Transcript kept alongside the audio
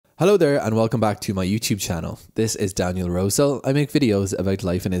Hello there and welcome back to my YouTube channel. This is Daniel Rosell. I make videos about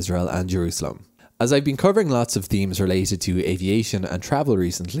life in Israel and Jerusalem. As I've been covering lots of themes related to aviation and travel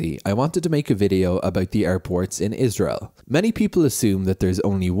recently, I wanted to make a video about the airports in Israel. Many people assume that there's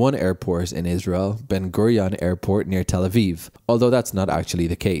only one airport in Israel, Ben Gurion Airport near Tel Aviv, although that's not actually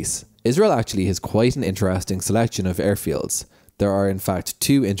the case. Israel actually has quite an interesting selection of airfields. There are in fact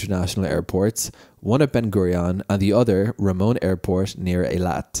two international airports, one at Ben Gurion and the other, Ramon Airport near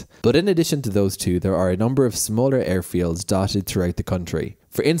Eilat. But in addition to those two, there are a number of smaller airfields dotted throughout the country.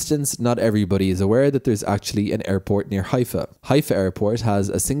 For instance, not everybody is aware that there's actually an airport near Haifa. Haifa Airport has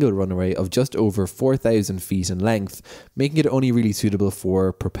a single runway of just over 4,000 feet in length, making it only really suitable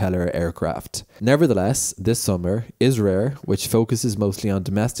for propeller aircraft. Nevertheless, this summer, Israel, which focuses mostly on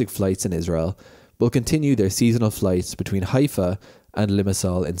domestic flights in Israel, will continue their seasonal flights between Haifa and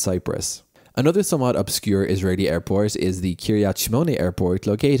Limassol in Cyprus. Another somewhat obscure Israeli airport is the Kiryat Shemoneh Airport,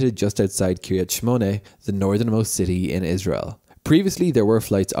 located just outside Kiryat Shemoneh, the northernmost city in Israel. Previously, there were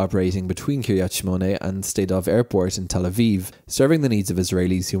flights operating between Kiryat Shemoneh and Sde Dov Airport in Tel Aviv, serving the needs of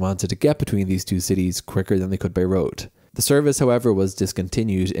Israelis who wanted to get between these two cities quicker than they could by road. The service, however, was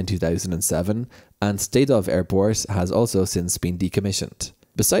discontinued in 2007, and Sde Dov Airport has also since been decommissioned.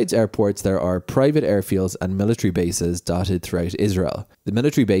 Besides airports, there are private airfields and military bases dotted throughout Israel. The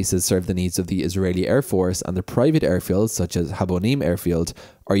military bases serve the needs of the Israeli Air Force, and the private airfields, such as Habonim Airfield,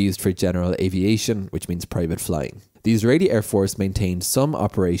 are used for general aviation, which means private flying. The Israeli Air Force maintained some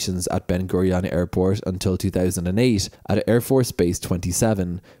operations at Ben Gurion Airport until 2008 at Air Force Base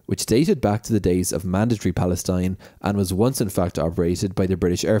 27, which dated back to the days of mandatory Palestine and was once in fact operated by the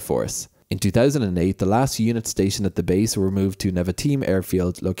British Air Force. In 2008, the last unit stationed at the base were moved to Nevatim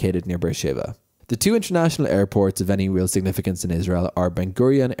Airfield, located near Beersheba. The two international airports of any real significance in Israel are Ben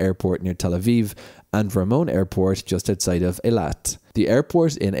Gurion Airport near Tel Aviv and Ramon Airport just outside of Eilat. The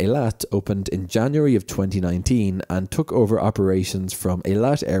airport in Eilat opened in January of 2019 and took over operations from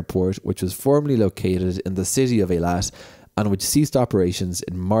Eilat Airport, which was formerly located in the city of Eilat and which ceased operations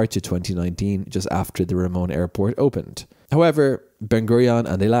in March of 2019 just after the Ramon Airport opened. However, Ben Gurion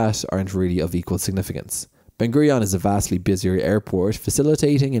and Eilat aren't really of equal significance. Ben Gurion is a vastly busier airport,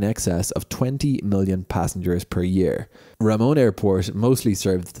 facilitating in excess of 20 million passengers per year. Ramon Airport mostly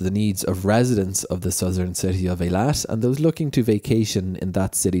serves the needs of residents of the southern city of Eilat and those looking to vacation in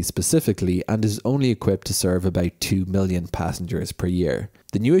that city specifically, and is only equipped to serve about 2 million passengers per year.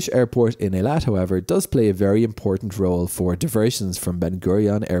 The newish airport in Eilat, however, does play a very important role for diversions from Ben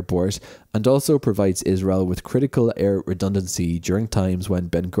Gurion Airport and also provides Israel with critical air redundancy during times when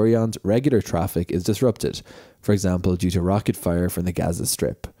Ben Gurion's regular traffic is disrupted, for example due to rocket fire from the Gaza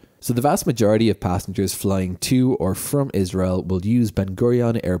Strip. So the vast majority of passengers flying to or from Israel will use Ben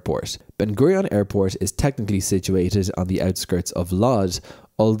Gurion Airport. Ben Gurion Airport is technically situated on the outskirts of Lod,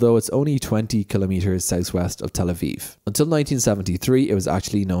 although it's only 20 kilometers southwest of Tel Aviv. Until 1973, it was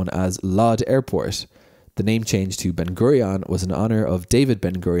actually known as Lod Airport. The name change to Ben Gurion was in honor of David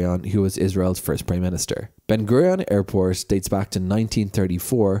Ben Gurion, who was Israel's first prime minister. Ben Gurion Airport dates back to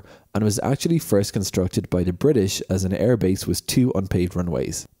 1934 and was actually first constructed by the British as an airbase with two unpaved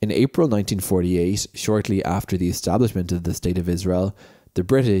runways. In April 1948, shortly after the establishment of the State of Israel, the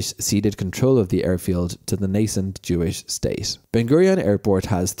British ceded control of the airfield to the nascent Jewish state. Ben Gurion Airport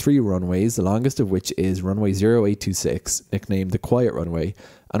has three runways, the longest of which is runway 0826, nicknamed the Quiet Runway,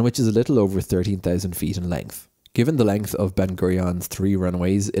 and which is a little over 13,000 feet in length. Given the length of Ben Gurion's three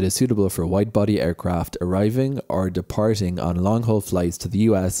runways, it is suitable for wide-body aircraft arriving or departing on long-haul flights to the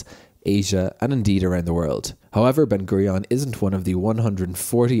US, Asia, and indeed around the world. However, Ben Gurion isn't one of the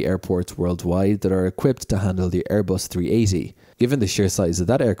 140 airports worldwide that are equipped to handle the Airbus 380. Given the sheer size of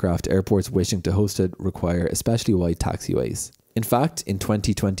that aircraft, airports wishing to host it require especially wide taxiways. In fact, in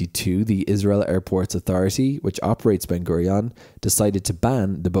 2022, the Israel Airports Authority, which operates Ben Gurion, decided to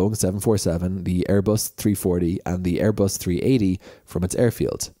ban the Boeing 747, the Airbus 340 and the Airbus 380 from its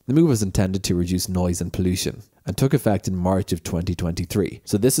airfield. The move was intended to reduce noise and pollution and took effect in March of 2023.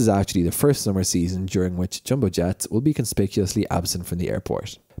 So this is actually the first summer season during which jumbo jets will be conspicuously absent from the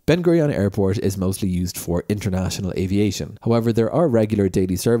airport. Ben Gurion Airport is mostly used for international aviation. However, there are regular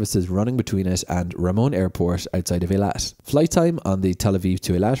daily services running between it and Ramon Airport outside of Eilat. Flight time on the Tel Aviv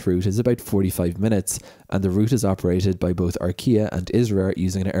to Eilat route is about 45 minutes, and the route is operated by both Arkia and Israel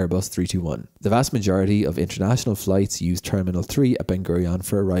using an Airbus 321. The vast majority of international flights use Terminal 3 at Ben Gurion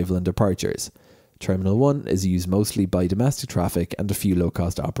for arrival and departures. Terminal 1 is used mostly by domestic traffic and a few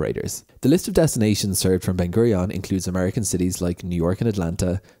low-cost operators. The list of destinations served from Ben Gurion includes American cities like New York and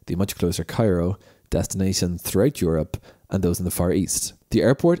Atlanta, the much closer Cairo, destinations throughout Europe, and those in the Far East. The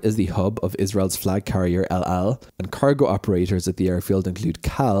airport is the hub of Israel's flag carrier El Al, and cargo operators at the airfield include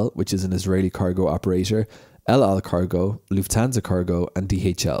KAL, which is an Israeli cargo operator, El Al Cargo, Lufthansa Cargo, and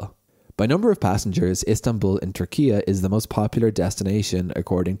DHL. By number of passengers, Istanbul in Turkey is the most popular destination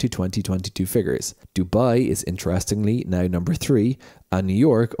according to 2022 figures. Dubai is interestingly now number 3, and New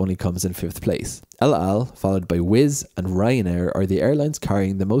York only comes in 5th place. El Al, followed by Wizz and Ryanair, are the airlines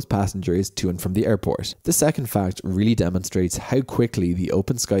carrying the most passengers to and from the airport. The second fact really demonstrates how quickly the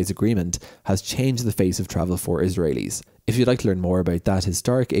Open Skies Agreement has changed the face of travel for Israelis. If you'd like to learn more about that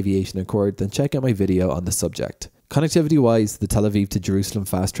historic aviation accord, then check out my video on the subject. Connectivity-wise, the Tel Aviv to Jerusalem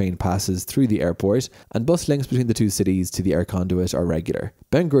fast train passes through the airport, and bus links between the two cities to the air conduit are regular.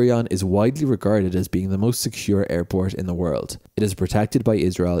 Ben Gurion is widely regarded as being the most secure airport in the world. It is protected by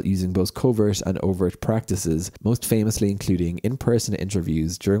Israel using both covert and overt practices, most famously including in-person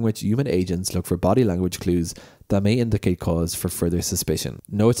interviews during which human agents look for body language clues that may indicate cause for further suspicion.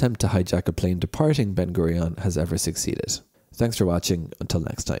 No attempt to hijack a plane departing Ben Gurion has ever succeeded. Thanks for watching. Until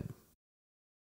next time.